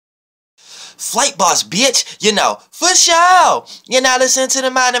Flight boss, bitch. You know, for sure. You're now listening to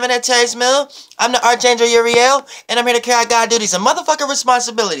the Mind of an Terrence Mill. I'm the Archangel Uriel, and I'm here to carry out God duties and motherfucking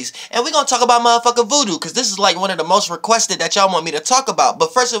responsibilities. And we're gonna talk about motherfucking voodoo, because this is like one of the most requested that y'all want me to talk about.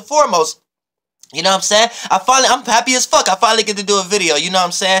 But first and foremost, you know what I'm saying? I'm happy as fuck. I finally get to do a video, you know what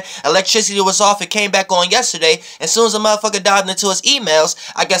I'm saying? Electricity was off, it came back on yesterday. As soon as the motherfucker dived into his emails,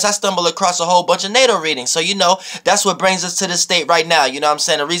 I guess I stumbled across a whole bunch of NATO readings. So, you know, that's what brings us to this state right now, you know what I'm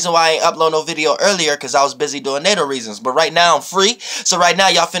saying? The reason why I ain't upload no video earlier, because I was busy doing NATO reasons. But right now, I'm free. So right now,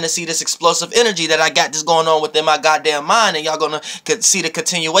 y'all finna see this explosive energy that I got just going on within my goddamn mind, and y'all gonna see the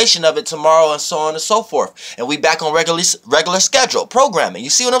continuation of it tomorrow and so on and so forth. And we back on regular schedule, programming. You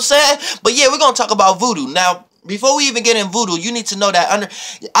see what I'm saying? But yeah, we're gonna talk about voodoo. Now, before we even get in voodoo, you need to know that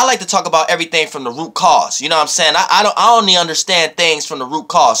I like to talk about everything from the root cause. You know what I'm saying? I only understand things from the root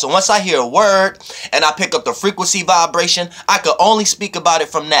cause. So once I hear a word and I pick up the frequency vibration, I could only speak about it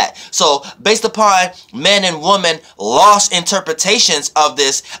from that. So based upon men and women lost interpretations of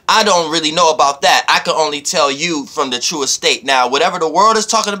this, I don't really know about that. I can only tell you from the truest state. Now, whatever the world is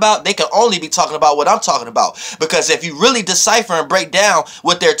talking about, they can only be talking about what I'm talking about. Because if you really decipher and break down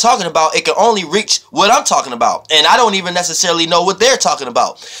what they're talking about, it can only reach what I'm talking about. And I don't even necessarily know what they're talking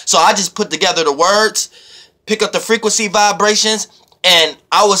about. So I just put together the words, pick up the frequency vibrations, and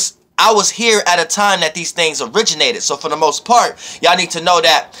I was here at a time that these things originated. So for the most part, y'all need to know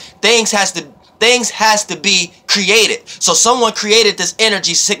that things has to be created. So someone created this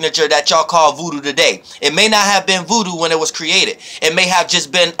energy signature that y'all call voodoo today. It may not have been voodoo when it was created. It may have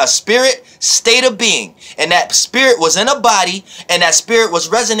just been a spirit state of being, and that spirit was in a body, and that spirit was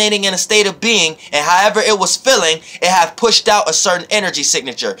resonating in a state of being, and however it was feeling, it had pushed out a certain energy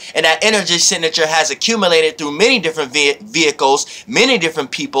signature, and that energy signature has accumulated through many different vehicles, many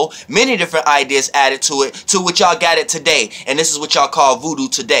different people, many different ideas added to it, to what y'all got it today. And this is what y'all call voodoo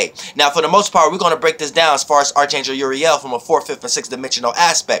today. Now, for the most part, we're going to break this down as far as Archangel Uriel from a 4th, 5th, and 6th dimensional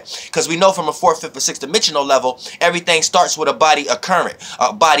aspect, because we know from a 4th, 5th, and 6th dimensional level, everything starts with a body of current,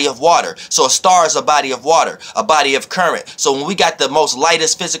 a body of water. So a star is a body of water, a body of current. So when we got the most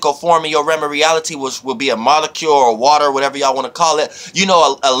lightest physical form in your realm of reality, which will be a molecule or water, whatever y'all want to call it, you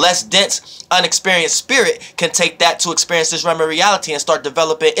know, a less dense, unexperienced spirit can take that to experience this realm of reality and start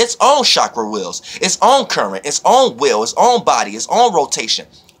developing its own chakra wheels, its own current, its own will, its own body, its own rotation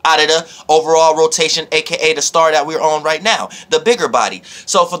out of the overall rotation, aka the star that we're on right now, the bigger body.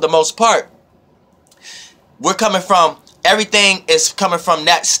 So for the most part, we're coming from, everything is coming from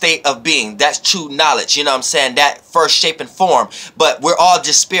that state of being. That's true knowledge, you know what I'm saying? That first shape and form. But we're all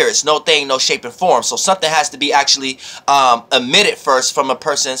just spirits, no thing, no shape and form. So something has to be actually emitted first from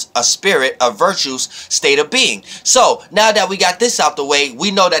a spirit, a virtue's state of being. So now that we got this out the way,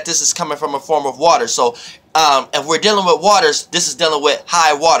 we know that this is coming from a form of water. So if we're dealing with waters, this is dealing with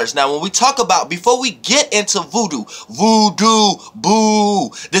high waters. Now, when we talk about, before we get into voodoo, boo,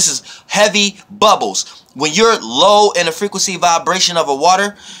 this is heavy bubbles. When you're low in the frequency vibration of a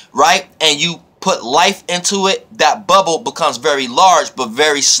water, right, and you put life into it, that bubble becomes very large but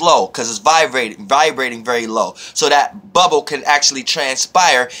very slow, because it's vibrating very low. So that bubble can actually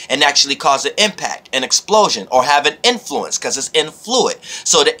transpire and actually cause an impact, an explosion, or have an influence, because it's in fluid.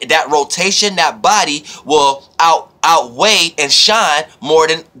 So that rotation, that body will outweigh and shine more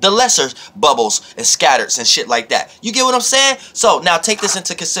than the lesser bubbles and scatters and shit like that. You get what I'm saying? So now take this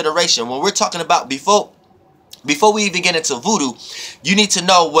into consideration. When we're talking about before we even get into voodoo, you need to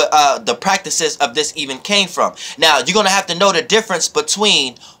know what the practices of this even came from. Now, you're going to have to know the difference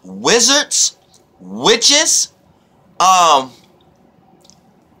between wizards, witches,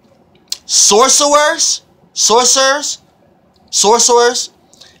 sorcerers,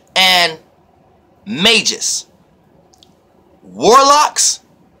 and mages, warlocks,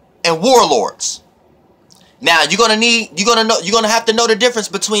 and warlords. Now, you're gonna have to know the difference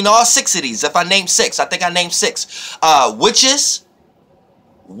between all 6 of these. If I name 6, I think I named 6. Witches,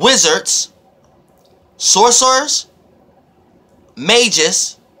 wizards, sorcerers,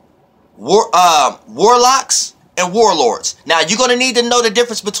 mages, warlocks, and warlords. Now, you're going to need to know the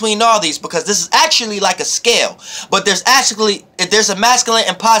difference between all these, because this is actually like a scale. But there's a masculine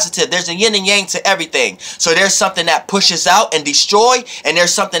and positive. There's a yin and yang to everything. So there's something that pushes out and destroy, and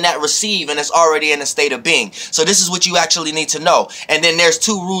there's something that receive and is already in a state of being. So this is what you actually need to know. And then there's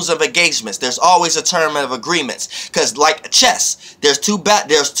 2 rules of engagements. There's always a term of agreements, because like chess, there's two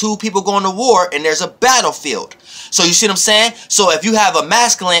people going to war, and there's a battlefield. So you see what I'm saying? So if you have a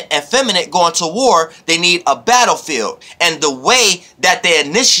masculine and feminine going to war, they need a battlefield. And the way that they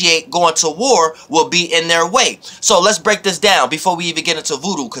initiate going to war will be in their way. So let's break this down before we even get into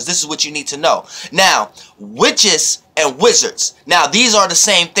voodoo, because this is what you need to know. Now, witches and wizards. Now, these are the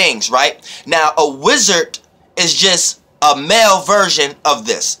same things, right? Now, a wizard is just a male version of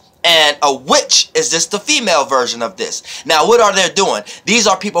this. And a witch is just the female version of this. Now, what are they doing? These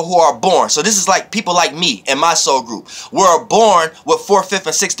are people who are born. So this is like people like me and my soul group. We're born with 4th, 5th,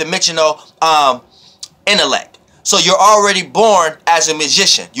 and 6th dimensional intellect. So you're already born as a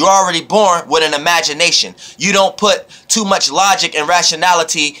magician. You're already born with an imagination. You don't put too much logic and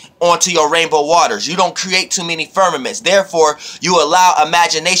rationality onto your rainbow waters. You don't create too many firmaments. Therefore, you allow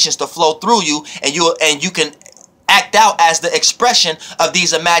imaginations to flow through you, and you can act out as the expression of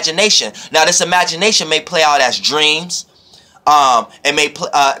these imagination. Now, this imagination may play out as dreams. It may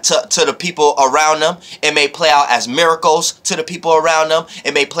to the people around them. It may play out as miracles to the people around them.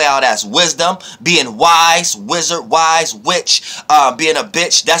 It may play out as wisdom, being wise, wizard, wise, witch, being a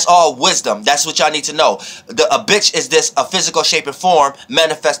bitch. That's all wisdom. That's what y'all need to know. A bitch is a physical shape and form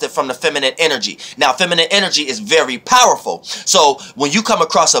manifested from the feminine energy. Now, feminine energy is very powerful. So when you come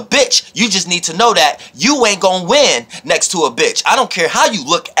across a bitch, you just need to know that you ain't gonna win next to a bitch. I don't care how you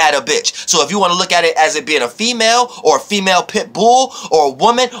look at a bitch. So if you want to look at it as it being a female or a female pit bull or a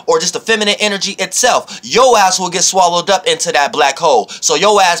woman or just the feminine energy itself, your ass will get swallowed up into that black hole. So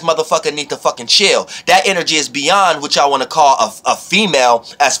your ass motherfucker need to fucking chill. That energy is beyond what y'all want to call a female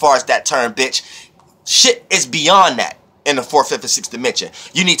as far as that term, bitch. Shit is beyond that in the 4th, 5th, and 6th dimension.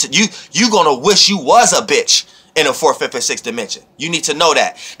 You need to, you gonna wish you was a bitch in the 4th, 5th, and 6th dimension. You need to know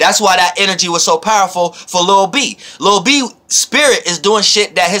that. That's why that energy was so powerful for Lil B. Lil B spirit is doing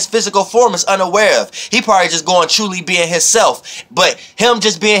shit that his physical form is unaware of. He probably just going truly being himself. But him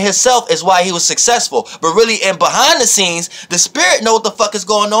just being himself is why he was successful. But really, in behind the scenes, the spirit know what the fuck is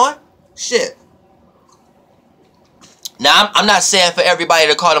going on. Shit. Now, I'm not saying for everybody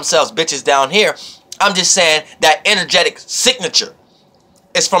to call themselves bitches down here. I'm just saying that energetic signature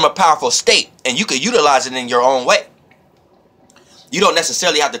is from a powerful state, and you can utilize it in your own way. You don't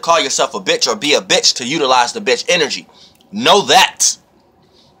necessarily have to call yourself a bitch or be a bitch to utilize the bitch energy. Know that.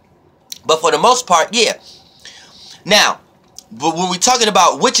 But for the most part, yeah. Now, but when we're talking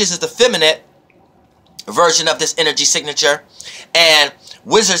about witches is the feminine version of this energy signature, and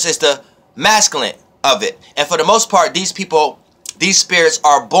wizards is the masculine of it. And for the most part, these people, these spirits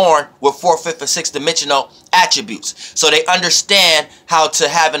are born with 4th, 5th, and 6th dimensional attributes. So they understand how to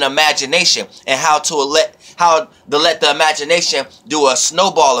have an imagination and how to let the imagination do a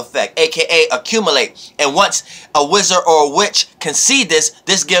snowball effect, aka accumulate. And once a wizard or a witch can see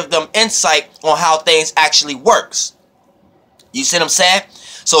this gives them insight on how things actually works. You see what I'm saying?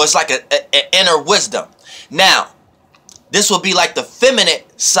 So it's like an inner wisdom. Now, this will be like the feminine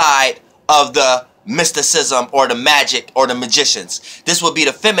side of the mysticism or the magic or the magicians. This will be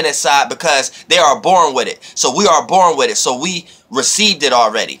the feminine side because they are born with it. So we are born with it. So we received it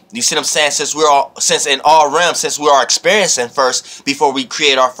already. You see what I'm saying? Since in all realms, since we are experiencing first before we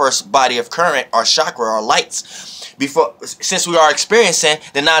create our first body of current, our chakra, our lights. Since we are experiencing,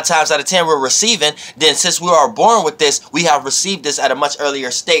 then 9 times out of 10 we're receiving. Then since we are born with this, we have received this at a much earlier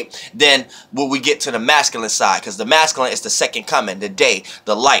state than when we get to the masculine side. Because the masculine is the second coming, the day,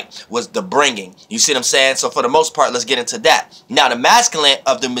 the light, was the bringing. You see what I'm saying? So for the most part, let's get into that. Now the masculine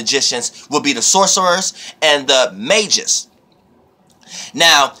of the magicians will be the sorcerers and the mages.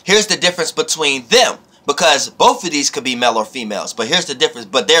 Now here's the difference between them. Because both of these could be male or females. But here's the difference.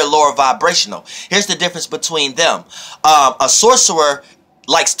 But they're lower vibrational. Here's the difference between them. A sorcerer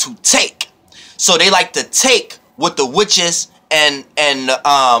likes to take. So they like to take what the witches and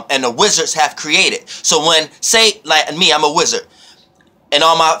the wizards have created. So when, say, like me, I'm a wizard. And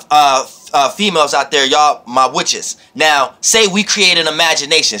all my females out there, y'all, my witches. Now, say we create an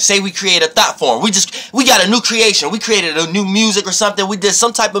imagination. Say we create a thought form. We got a new creation. We created a new music or something. We did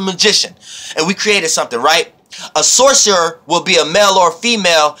some type of magician. And we created something, right? A sorcerer will be a male or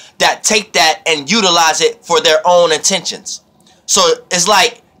female that take that and utilize it for their own intentions. So it's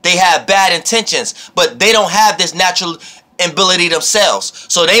like they have bad intentions, but they don't have this natural ability themselves.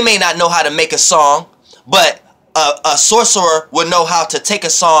 So they may not know how to make a song, but a sorcerer would know how to take a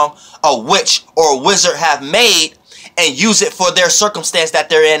song a witch or a wizard have made and use it for their circumstance that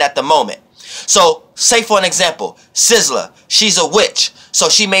they're in at the moment. So, say for an example, Sizzla, she's a witch. So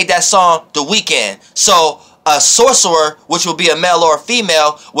she made that song The Weeknd. So a sorcerer, which will be a male or a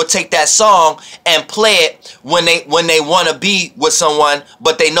female, would take that song and play it when they want to be with someone,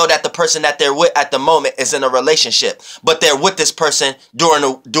 but they know that the person that they're with at the moment is in a relationship, but they're with this person during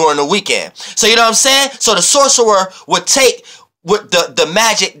the weekend. So you know what I'm saying? So the sorcerer would take with the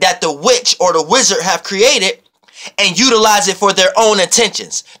magic that the witch or the wizard have created and utilize it for their own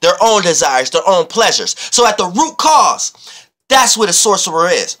intentions, their own desires, their own pleasures. So at the root cause, that's what a sorcerer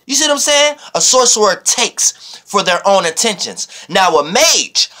is. You see what I'm saying? A sorcerer takes for their own intentions. Now a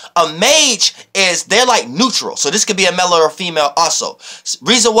mage is, they're like neutral. So this could be a male or a female also.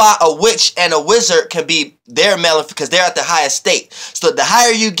 Reason why a witch and a wizard can be, they're male because they're at the highest state. So the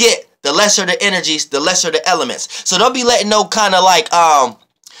higher you get, the lesser the energies, the lesser the elements. So don't be letting no kind of like,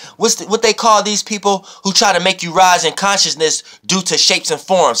 what they call these people who try to make you rise in consciousness due to shapes and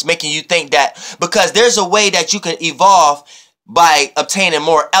forms, making you think that, because there's a way that you can evolve by obtaining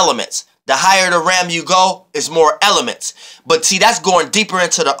more elements. The higher the realm you go, is more elements. But see, that's going deeper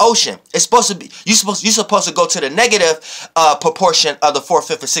into the ocean. It's supposed to be, you're supposed to go to the negative proportion of the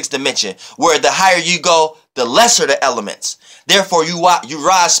 4th, 5th, or 6th dimension, where the higher you go, the lesser the elements. Therefore, you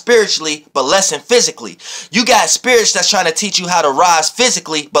rise spiritually, but lessen physically. You got spirits that's trying to teach you how to rise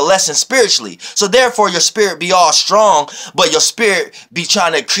physically, but lessen spiritually. So therefore, your spirit be all strong, but your spirit be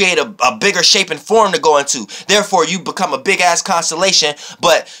trying to create a bigger shape and form to go into. Therefore, you become a big-ass constellation,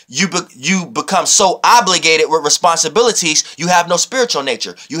 but you become so obligated with responsibilities, you have no spiritual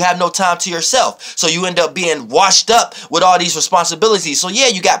nature. You have no time to yourself. So you end up being washed up with all these responsibilities. So yeah,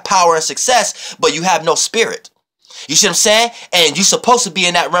 you got power and success, but you have no spirit. You see what I'm saying? And you're supposed to be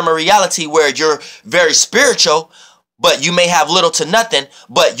in that realm of reality where you're very spiritual, but you may have little to nothing,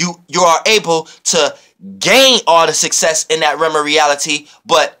 but you are able to gain all the success in that realm of reality,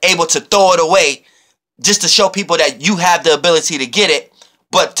 but able to throw it away just to show people that you have the ability to get it,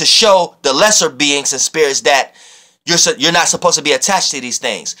 but to show the lesser beings and spirits that you're not supposed to be attached to these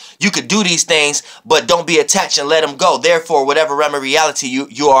things. You could do these things, but don't be attached and let them go. Therefore, whatever realm of reality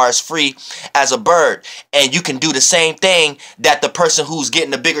you are as free as a bird. And you can do the same thing that the person who's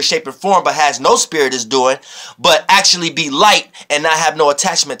getting a bigger shape and form but has no spirit is doing, but actually be light and not have no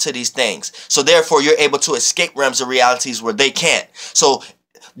attachment to these things. So therefore, you're able to escape realms of realities where they can't. So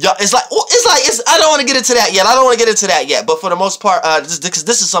it's like I don't want to get into that yet. But for the most part,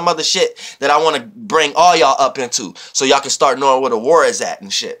 this is some other shit that I want to bring all y'all up into, so y'all can start knowing where the war is at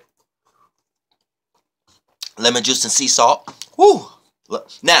and shit. Lemon juice and sea salt. Woo.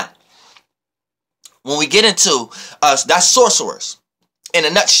 Now, when we get into that's sorcerers in a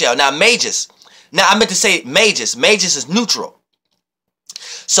nutshell. Now mages. Now I meant to say mages. Mages is neutral.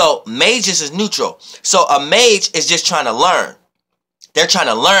 So mages is neutral. So a mage is just trying to learn. They're trying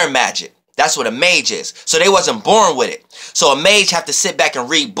to learn magic. That's what a mage is. So they wasn't born with it. So a mage have to sit back and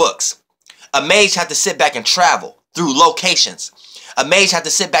read books. A mage have to sit back and travel through locations. A mage have to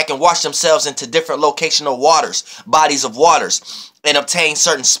sit back and wash themselves into different locational waters, bodies of waters, and obtain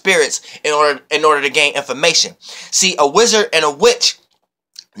certain spirits in order to gain information. See, a wizard and a witch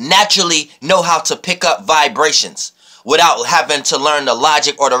naturally know how to pick up vibrations without having to learn the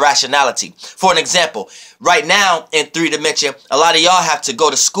logic or the rationality. For an example, right now in 3 dimension, a lot of y'all have to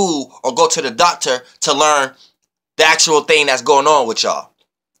go to school or go to the doctor to learn the actual thing that's going on with y'all.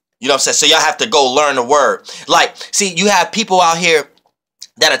 You know what I'm saying? So y'all have to go learn the word. Like, see, you have people out here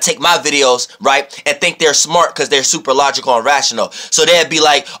that'll take my videos, right, and think they're smart because they're super logical and rational. So they'd be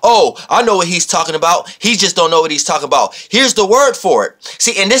like, oh, I know what he's talking about. He just don't know what he's talking about. Here's the word for it.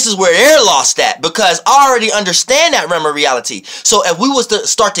 See, and this is where they're lost at, because I already understand that realm of reality. So if we was to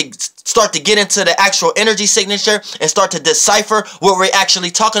start to get into the actual energy signature and start to decipher what we're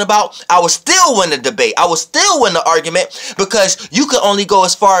actually talking about, I would still win the debate. I would still win the argument, because you can only go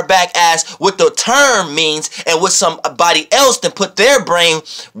as far back as what the term means and what somebody else then put their brain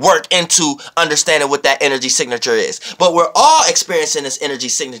work into understanding what that energy signature is. But we're all experiencing this energy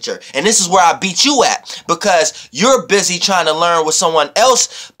signature, and this is where I beat you at, because you're busy trying to learn what someone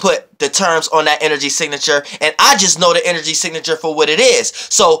else put the terms on that energy signature, and I just know the energy signature for what it is.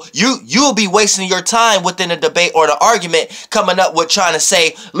 So you'll be wasting your time within the debate or the argument coming up with trying to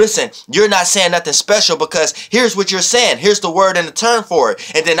say, listen, you're not saying nothing special because here's what you're saying, here's the word and the term for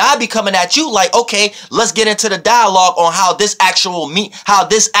it. And then I'll be coming at you like, okay, let's get into the dialogue on how this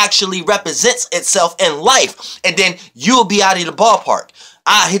actually represents itself in life. And then you'll be out of the ballpark.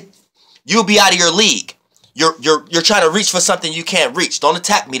 You'll be out of your league. You're trying to reach for something you can't reach. Don't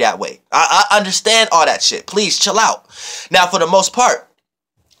attack me that way. I understand all that shit. Please chill out. Now, for the most part,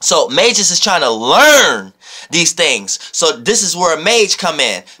 so mages is trying to learn these things. So this is where a mage come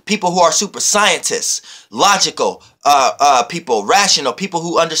in. People who are super scientists, logical, people, rational, people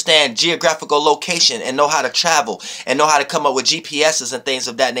who understand geographical location and know how to travel and know how to come up with GPSs and things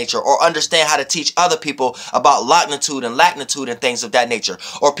of that nature, or understand how to teach other people about longitude and latitude and things of that nature,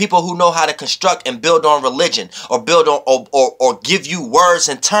 or people who know how to construct and build on religion, or build on or give you words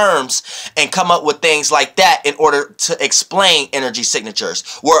and terms and come up with things like that in order to explain energy signatures,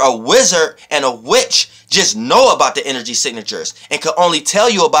 where a wizard and a witch just know about the energy signatures and can only tell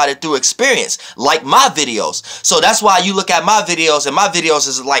you about it through experience, like my videos. So that's why you look at my videos, and my videos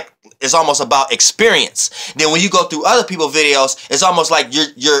is like, it's almost about experience. Then when you go through other people's videos, it's almost like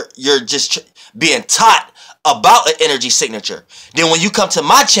you're just being taught about an energy signature. Then when you come to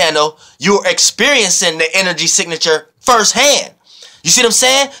my channel, you're experiencing the energy signature firsthand. You see what I'm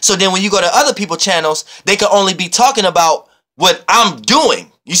saying? So then when you go to other people's channels, they can only be talking about what I'm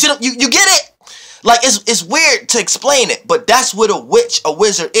doing. You see, you get it? Like, it's weird to explain it, but that's what a witch, a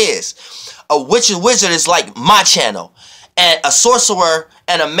wizard is. A witch and wizard is like my channel. And a sorcerer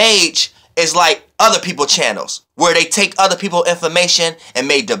and a mage is like other people's channels, where they take other people's information and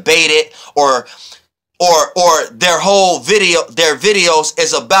may debate it, or their whole their videos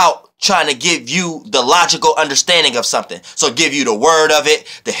is about trying to give you the logical understanding of something. So give you the word of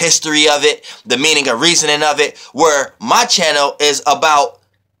it, the history of it, the meaning and reasoning of it, where my channel is about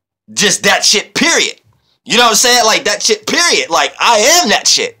just that shit, period. You know what I'm saying? Like, that shit, period. Like, I am that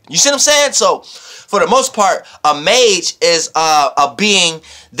shit. You see what I'm saying? So, for the most part, a mage is a being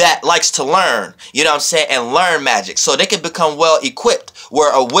that likes to learn, you know what I'm saying, and learn magic. So they can become well equipped,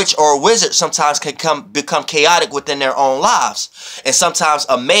 where a witch or a wizard sometimes can become chaotic within their own lives. And sometimes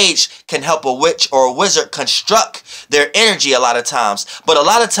a mage can help a witch or a wizard construct their energy a lot of times. But a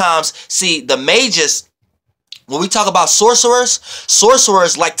lot of times, see, the mages, when we talk about sorcerers,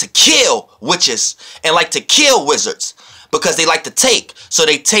 sorcerers like to kill witches and like to kill wizards because they like to take. So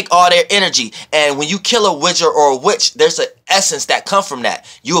they take all their energy. And when you kill a wizard or a witch, there's an essence that comes from that.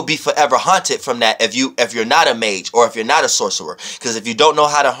 You will be forever haunted from that if you're not a mage or if you're not a sorcerer. Because if you don't know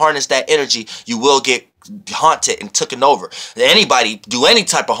how to harness that energy, you will get haunted and taken over. Anybody do any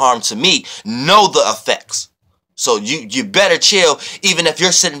type of harm to me, know the effects. So you better chill, even if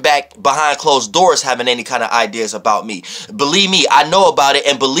you're sitting back behind closed doors having any kind of ideas about me. Believe me, I know about it,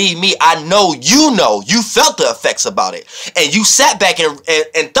 and believe me, I know you felt the effects about it. And you sat back and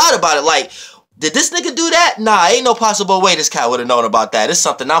thought about it like, did this nigga do that? Nah, ain't no possible way this cat would have known about that. It's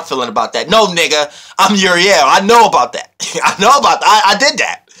something I'm feeling about that. No, nigga, I'm URIEL. I know about that. I know about that. I did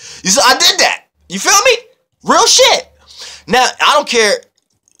that. You said I did that. You feel me? Real shit. Now, I don't care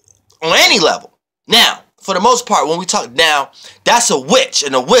on any level. Now, for the most part, when we talk now, that's a witch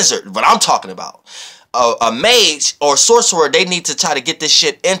and a wizard, what I'm talking about. A mage or sorcerer, they need to try to get this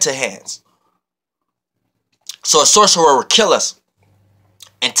shit into hands. So a sorcerer will kill us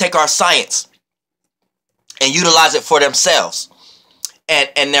and take our science and utilize it for themselves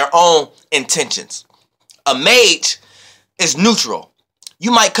and their own intentions. A mage is neutral.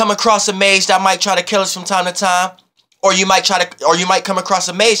 You might come across a mage that might try to kill us from time to time, or you might come across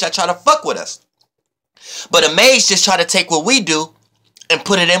a mage that try to fuck with us. But a mage just try to take what we do and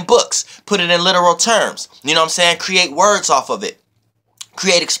put it in books, put it in literal terms. You know what I'm saying? Create words off of it.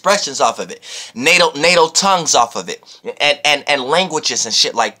 Create expressions off of it. Natal tongues off of it. And languages and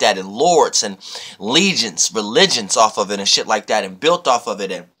shit like that. And lords and legions, religions off of it and shit like that. And built off of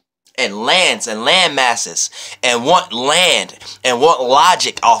it. And lands and land masses. And want land. And want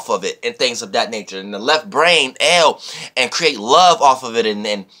logic off of it. And things of that nature. And the left brain, L. And create love off of it.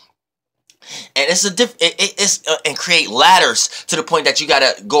 And it's and create ladders to the point that you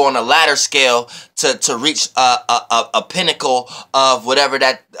gotta go on a ladder scale to reach a pinnacle of whatever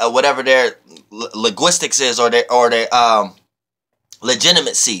their linguistics is, or their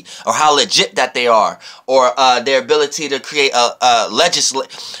legitimacy, or how legit that they are, or their ability to create a legislate.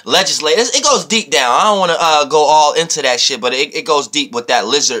 It goes deep down. I don't want to go all into that shit, but it goes deep with that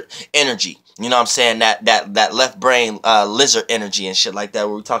lizard energy. You know what I'm saying? That left brain lizard energy and shit like that,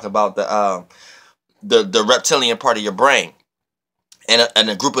 where we talk about the reptilian part of your brain. And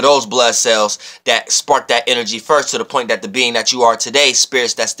a group of those blood cells that spark that energy first, to the point that the being that you are today,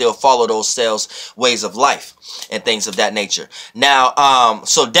 spirits that still follow those cells, ways of life and things of that nature. Now,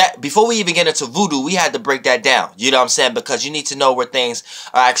 so that before we even get into voodoo, we had to break that down. You know what I'm saying? Because you need to know where things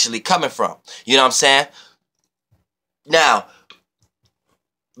are actually coming from. You know what I'm saying? Now,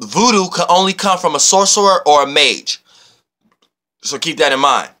 voodoo can only come from a sorcerer or a mage. So keep that in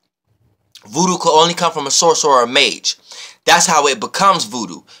mind. Voodoo can only come from a sorcerer or a mage. That's how it becomes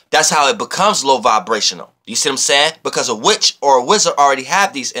voodoo. That's how it becomes low vibrational. You see what I'm saying? Because a witch or a wizard already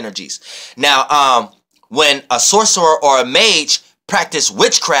have these energies. Now, when a sorcerer or a mage practice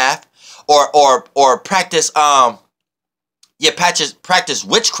witchcraft or practice practice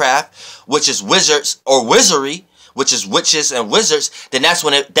witchcraft, which is wizards, or wizardry, which is witches and wizards, then that's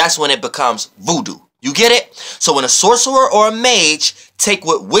when it becomes voodoo. You get it? So when a sorcerer or a mage take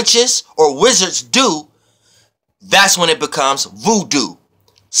what witches or wizards do, that's when it becomes voodoo.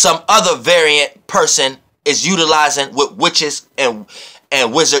 Some other variant person is utilizing what witches and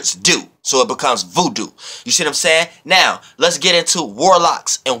wizards do. So it becomes voodoo. You see what I'm saying? Now, let's get into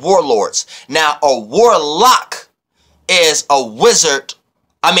warlocks and warlords. Now, a warlock is a wizard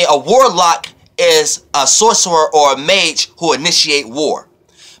I mean, a warlock is a sorcerer or a mage who initiate war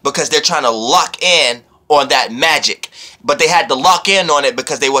because they're trying to lock in on that magic. But they had to lock in on it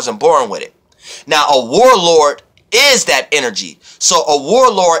because they wasn't born with it. Now, a warlord is that energy. So a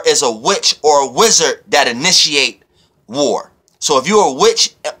warlord is a witch or a wizard that initiate war. So if you're a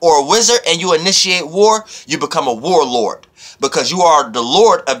witch or a wizard and you initiate war, you become a warlord. Because you are the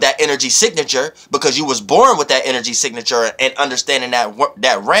lord of that energy signature, because you was born with that energy signature and understanding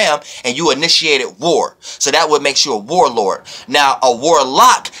that realm, and you initiated war. So that what makes you a warlord. Now, a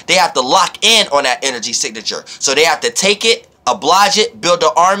warlock, they have to lock in on that energy signature. So they have to take it, oblige it, build an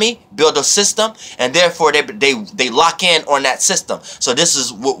army, build a system, and therefore they lock in on that system. So this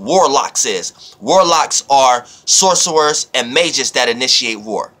is what warlocks is. Warlocks are sorcerers and mages that initiate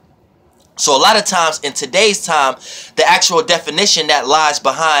war. So a lot of times in today's time, the actual definition that lies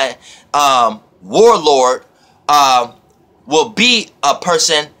behind warlord will be a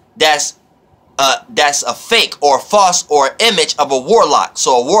person that's a fake or false or image of a warlock.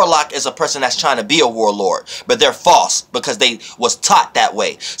 So a warlock is a person that's trying to be a warlord, but they're false because they was taught that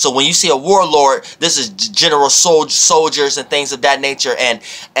way. So when you see a warlord, this is general soldiers and things of that nature,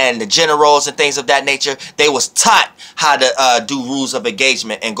 and the generals and things of that nature. They was taught how to do rules of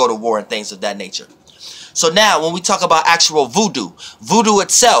engagement and go to war and things of that nature. So now when we talk about actual voodoo, voodoo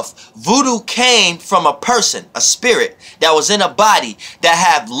itself, voodoo came from a person, a spirit that was in a body that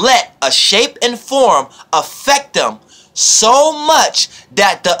have let a shape and form affect them so much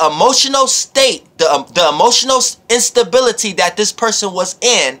that the emotional state, the emotional instability that this person was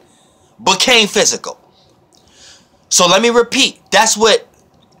in became physical. So let me repeat, that's what it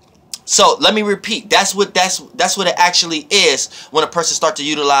actually is when a person starts to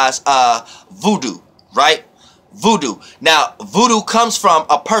utilize voodoo. Right? Voodoo. Now, voodoo comes from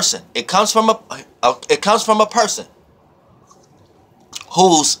a person. It comes from a person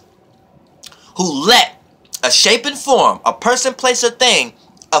who let a shape and form, a person, place, or thing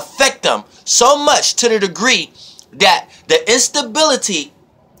affect them so much to the degree that the instability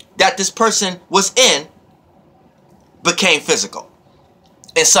that this person was in became physical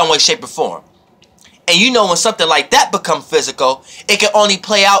in some way, shape, or form. And you know, when something like that becomes physical, it can only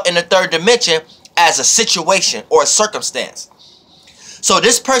play out in the third dimension as a situation or a circumstance. So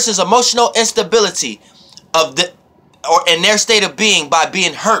this person's emotional instability in their state of being by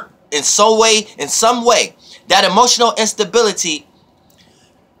being hurt in some way, that emotional instability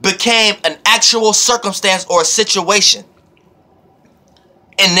became an actual circumstance or a situation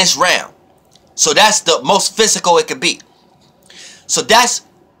in this realm. So that's the most physical it could be. So that's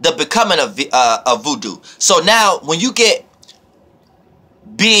the becoming of voodoo. So now when you get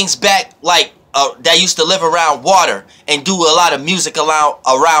beings back like that used to live around water and do a lot of music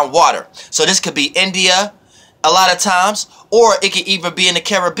around water. So this could be India a lot of times, or it could even be in the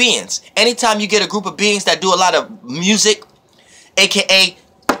Caribbean. Anytime you get a group of beings that do a lot of music, aka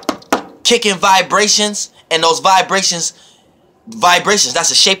kicking vibrations, and those vibrations,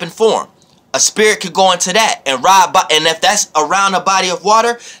 that's a shape and form. A spirit could go into that and ride by, and if that's around a body of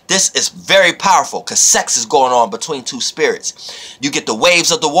water, this is very powerful because sex is going on between two spirits. You get the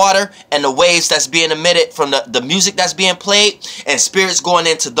waves of the water and the waves that's being emitted from the music that's being played, and spirits going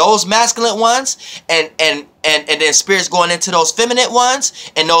into those masculine ones, and then spirits going into those feminine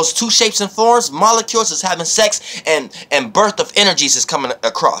ones, and those two shapes and forms, molecules is having sex, and birth of energies is coming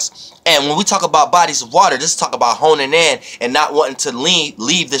across. And when we talk about bodies of water, this is talk about honing in and not wanting to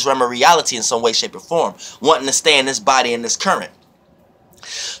leave this realm of reality in some way, shape, or form. Wanting to stay in this body in this current.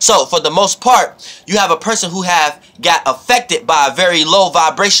 So for the most part, you have a person who have got affected by a very low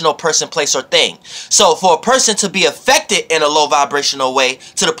vibrational person, place, or thing. So for a person to be affected in a low vibrational way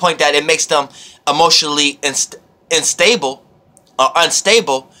to the point that it makes them emotionally unstable,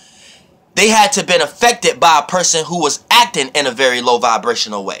 they had to have been affected by a person who was acting in a very low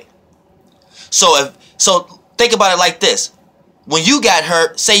vibrational way. So think about it like this. When you got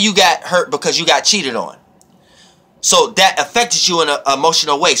hurt, say you got hurt because you got cheated on. So that affected you in an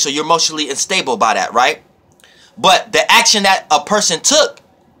emotional way. So you're emotionally unstable by that, right? But the action that a person took,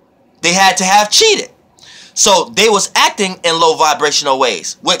 they had to have cheated. So they was acting in low vibrational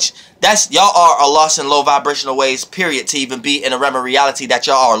ways, which y'all are lost in low vibrational ways, period, to even be in a realm of reality that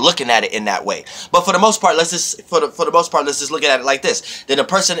y'all are looking at it in that way. But for the most part, let's just look at it like this. Then the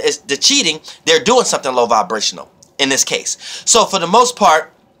person is the cheating, they're doing something low vibrational in this case. So for the most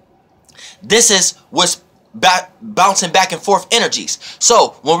part, this is what's bouncing back and forth energies.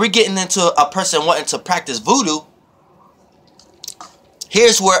 So when we're getting into a person wanting to practice voodoo,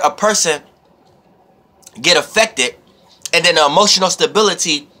 here's where a person get affected, and then the emotional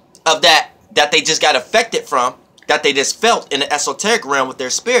stability of that they just got affected from that they just felt in the esoteric realm with their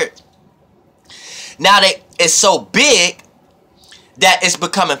spirit. Now it's so big that it's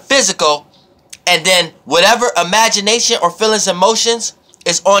becoming physical, and then whatever imagination or feelings, emotions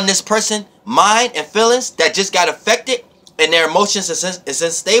is on this person's mind and feelings that just got affected, and their emotions is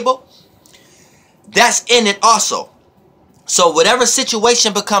unstable, that's in it also. So whatever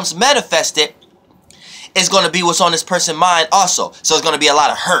situation becomes manifested is going to be what's on this person's mind also. So it's going to be a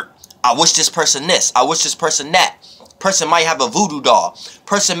lot of hurt. I wish this person this. I wish this person that. Person might have a voodoo doll.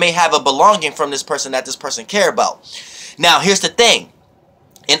 Person may have a belonging from this person that this person care about. Now, here's the thing.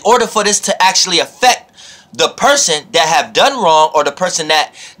 In order for this to actually affect the person that have done wrong, or the person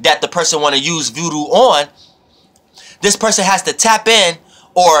that the person want to use voodoo on, this person has to tap in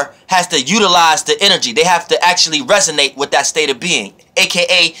or has to utilize the energy. They have to actually resonate with that state of being,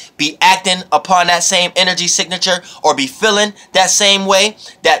 aka be acting upon that same energy signature, or be feeling that same way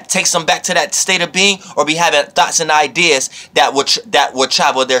that takes them back to that state of being, or be having thoughts and ideas that would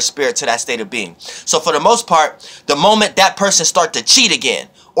travel their spirit to that state of being. So for the most part, the moment that person start to cheat again,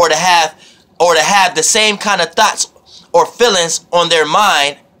 or to have the same kind of thoughts or feelings on their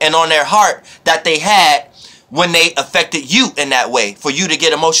mind and on their heart that they had when they affected you in that way, for you to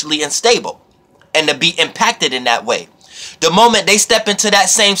get emotionally unstable and to be impacted in that way. The moment they step into that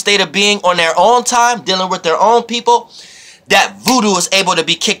same state of being on their own time, dealing with their own people, that voodoo is able to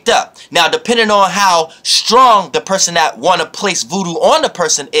be kicked up. Now, depending on how strong the person that want to place voodoo on the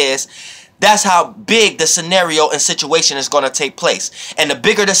person is, that's how big the scenario and situation is going to take place. And the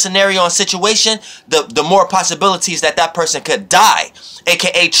bigger the scenario and situation, the more possibilities that person could die,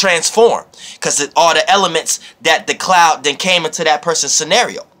 aka transform, because all the elements that the cloud then came into that person's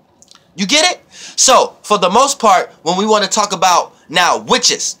scenario. You get it? So, for the most part, when we want to talk about now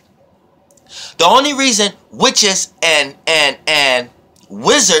witches, the only reason witches and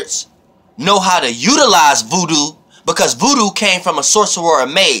wizards know how to utilize voodoo, because voodoo came from a sorcerer or a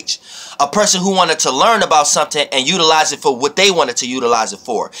mage, a person who wanted to learn about something and utilize it for what they wanted to utilize it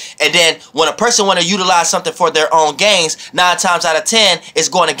for. And then when a person want to utilize something for their own gains, 9 times out of 10 it's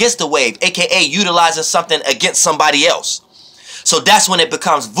going against the wave, aka utilizing something against somebody else. So that's when it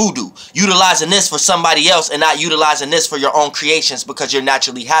becomes voodoo. Utilizing this for somebody else and not utilizing this for your own creations, because you're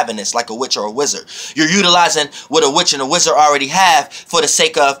naturally having this like a witch or a wizard. You're utilizing what a witch and a wizard already have for the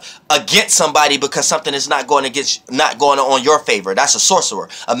sake of against somebody, because something is not going on your favor. That's a sorcerer.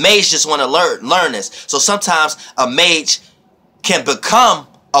 A mage just want to learn this. So sometimes a mage can become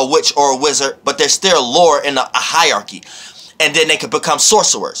a witch or a wizard, but there's still lore in a hierarchy. And then they could become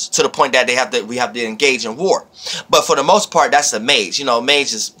sorcerers to the point that we have to engage in war. But for the most part, that's a mage. You know,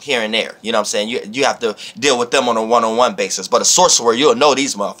 mage is here and there. You know what I'm saying? You have to deal with them on a one-on-one basis. But a sorcerer, you'll know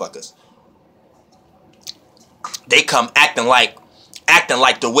these motherfuckers. They come acting like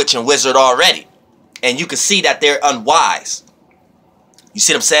the witch and wizard already. And you can see that they're unwise. You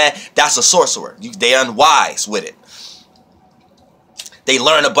see what I'm saying? That's a sorcerer. They're unwise with it. They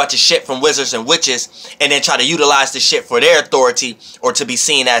learn a bunch of shit from wizards and witches and then try to utilize the shit for their authority or to be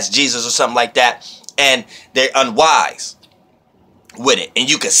seen as Jesus or something like that. And they're unwise with it. And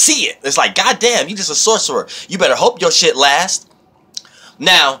you can see it. It's like, goddamn, you just a sorcerer. You better hope your shit lasts.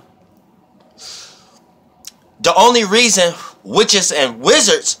 Now, the only reason witches and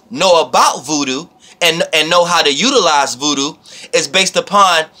wizards know about voodoo and know how to utilize voodoo is based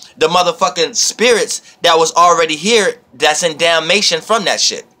upon the motherfucking spirits that was already here that's in damnation from that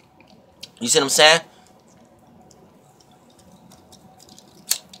shit. You see what I'm saying?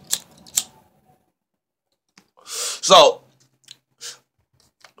 So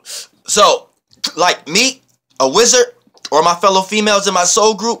like me, a wizard, or my fellow females in my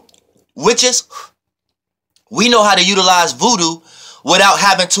soul group, witches, we know how to utilize voodoo without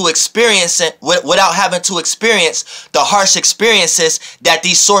having to experience it, without having to experience the harsh experiences that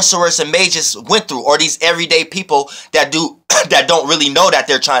these sorcerers and mages went through, or these everyday people that don't really know that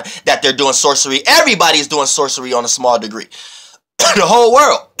they're doing sorcery. Everybody's doing sorcery on a small degree. The whole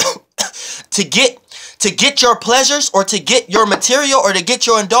world. To get your pleasures, or to get your material, or to get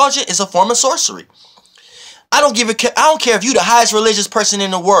your indulgence is a form of sorcery. I don't care if you're the highest religious person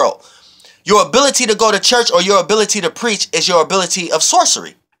in the world. Your ability to go to church or your ability to preach is your ability of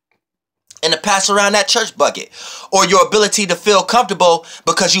sorcery, and to pass around that church bucket, or your ability to feel comfortable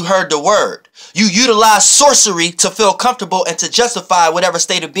because you heard the word. You utilize sorcery to feel comfortable and to justify whatever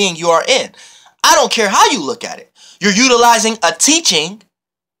state of being you are in. I don't care how you look at it. You're utilizing a teaching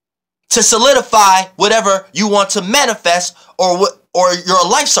to solidify whatever you want to manifest, or your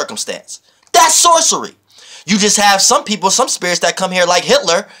life circumstance. That's sorcery. You just have some people, some spirits that come here like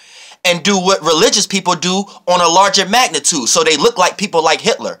Hitler and do what religious people do on a larger magnitude. So they look like people like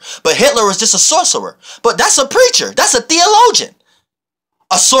Hitler. But Hitler was just a sorcerer. But that's a preacher. That's a theologian.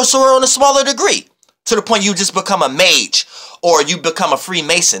 A sorcerer on a smaller degree. To the point you just become a mage. Or you become a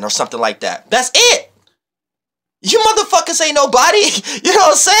Freemason or something like that. That's it. You motherfuckers ain't nobody. You know what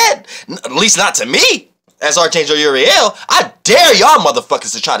I'm saying? At least not to me. As Archangel Uriel, I dare y'all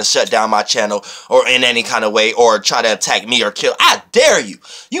motherfuckers to try to shut down my channel or in any kind of way or try to attack me or kill. I dare you.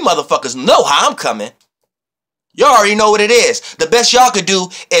 You motherfuckers know how I'm coming. Y'all already know what it is. The best y'all could do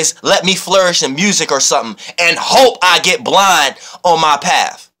is let me flourish in music or something and hope I get blind on my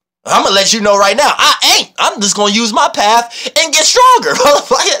path. I'm gonna let you know right now, I ain't. I'm just gonna use my path and get stronger.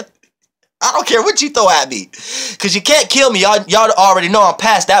 I don't care what you throw at me. Because you can't kill me. Y'all already know I'm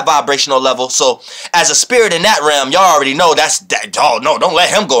past that vibrational level. So, as a spirit in that realm, y'all already know that's that. Oh, no, don't let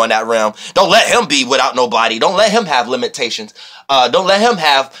him go in that realm. Don't let him be without no body. Don't let him have limitations. Don't let him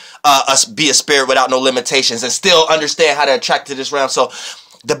have be a spirit without no limitations and still understand how to attract to this realm. So,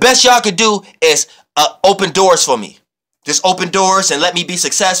 the best y'all could do is open doors for me. Just open doors and let me be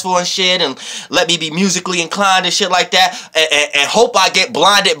successful and shit and let me be musically inclined and shit like that and hope I get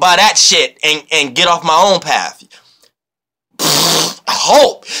blinded by that shit and get off my own path.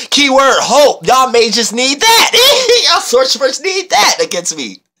 Hope. Keyword hope. Y'all may just need that. Y'all sorcerers need that against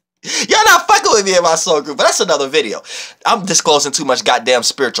me. Y'all not fucking with me in my soul group, but that's another video. I'm disclosing too much goddamn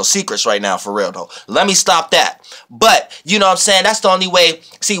spiritual secrets right now, for real, though. Let me stop that. But, you know what I'm saying, that's the only way.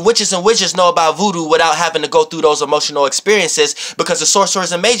 See, witches and wizards know about voodoo without having to go through those emotional experiences because the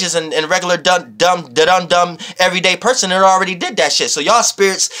sorcerers and mages and regular dumb everyday person that already did that shit. So y'all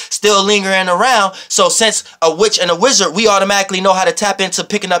spirits still lingering around. So since a witch and a wizard, we automatically know how to tap into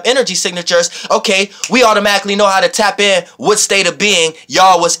picking up energy signatures. Okay, we automatically know how to tap in what state of being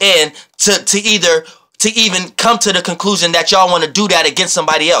y'all was in to even come to the conclusion that y'all want to do that against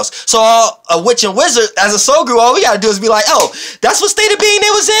somebody else. So a witch and wizard, as a soul group, all we gotta do is be like, oh, that's what state of being they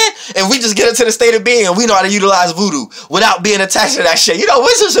was in? And we just get into the state of being and we know how to utilize voodoo without being attached to that shit. You know,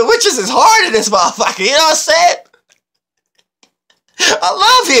 wizards and witches is hard in this motherfucker, you know what I'm saying?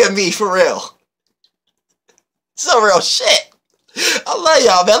 I love hearing me, for real. Some real shit. I love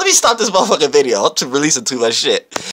y'all, man. Let me stop this motherfucking video. I'm releasing too much shit.